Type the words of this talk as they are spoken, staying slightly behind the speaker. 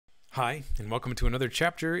Hi, and welcome to another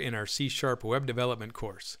chapter in our C# web development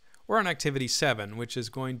course. We're on activity 7, which is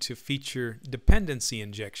going to feature dependency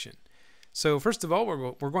injection. So first of all,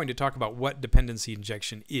 we're going to talk about what dependency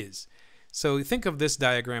injection is. So think of this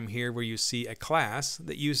diagram here where you see a class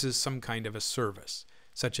that uses some kind of a service,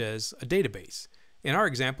 such as a database. In our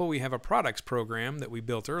example, we have a products program that we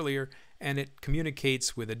built earlier, and it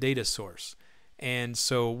communicates with a data source. And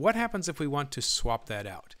so what happens if we want to swap that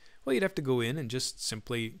out? Well, you'd have to go in and just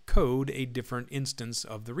simply code a different instance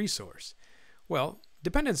of the resource. Well,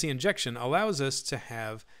 dependency injection allows us to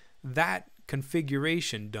have that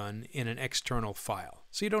configuration done in an external file.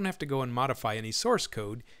 So you don't have to go and modify any source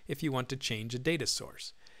code if you want to change a data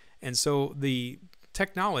source. And so the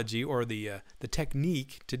technology or the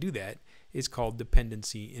technique to do that is called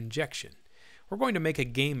dependency injection. We're going to make a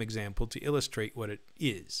game example to illustrate what it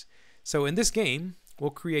is. So in this game,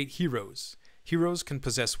 we'll create heroes. Heroes can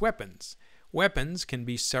possess weapons. Weapons can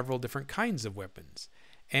be several different kinds of weapons.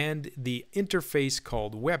 And the interface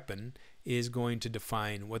called weapon is going to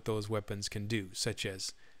define what those weapons can do, such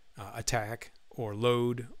as attack or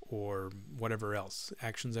load or whatever else.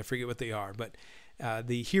 Actions, I forget what they are, but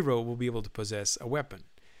the hero will be able to possess a weapon.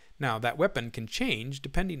 Now, that weapon can change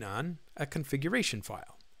depending on a configuration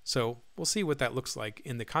file. So we'll see what that looks like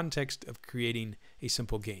in the context of creating a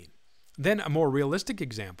simple game. Then a more realistic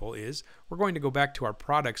example is we're going to go back to our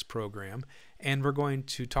products program and we're going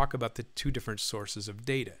to talk about the two different sources of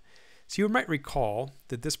data. So you might recall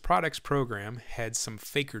that this products program had some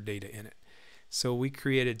faker data in it. So we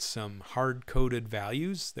created some hard-coded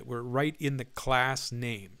values that were right in the class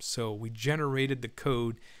name. So we generated the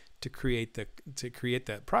code to create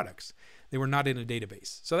the products. They were not in a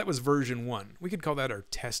database. So that was version 1. We could call that our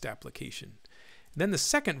test application. Then the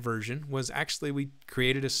second version was actually we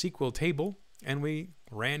created a SQL table and we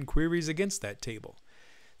ran queries against that table.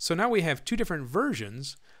 So now we have two different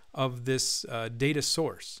versions of this data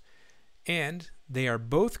source, and they are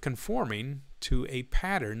both conforming to a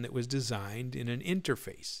pattern that was designed in an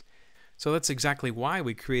interface. So that's exactly why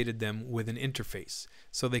we created them with an interface,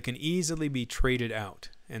 so they can easily be traded out.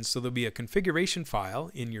 And so there'll be a configuration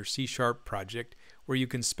file in your C# project where you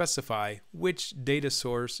can specify which data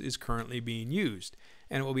source is currently being used.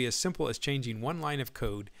 And it will be as simple as changing one line of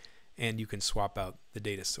code and you can swap out the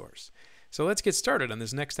data source. So let's get started on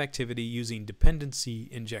this next activity using dependency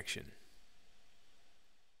injection.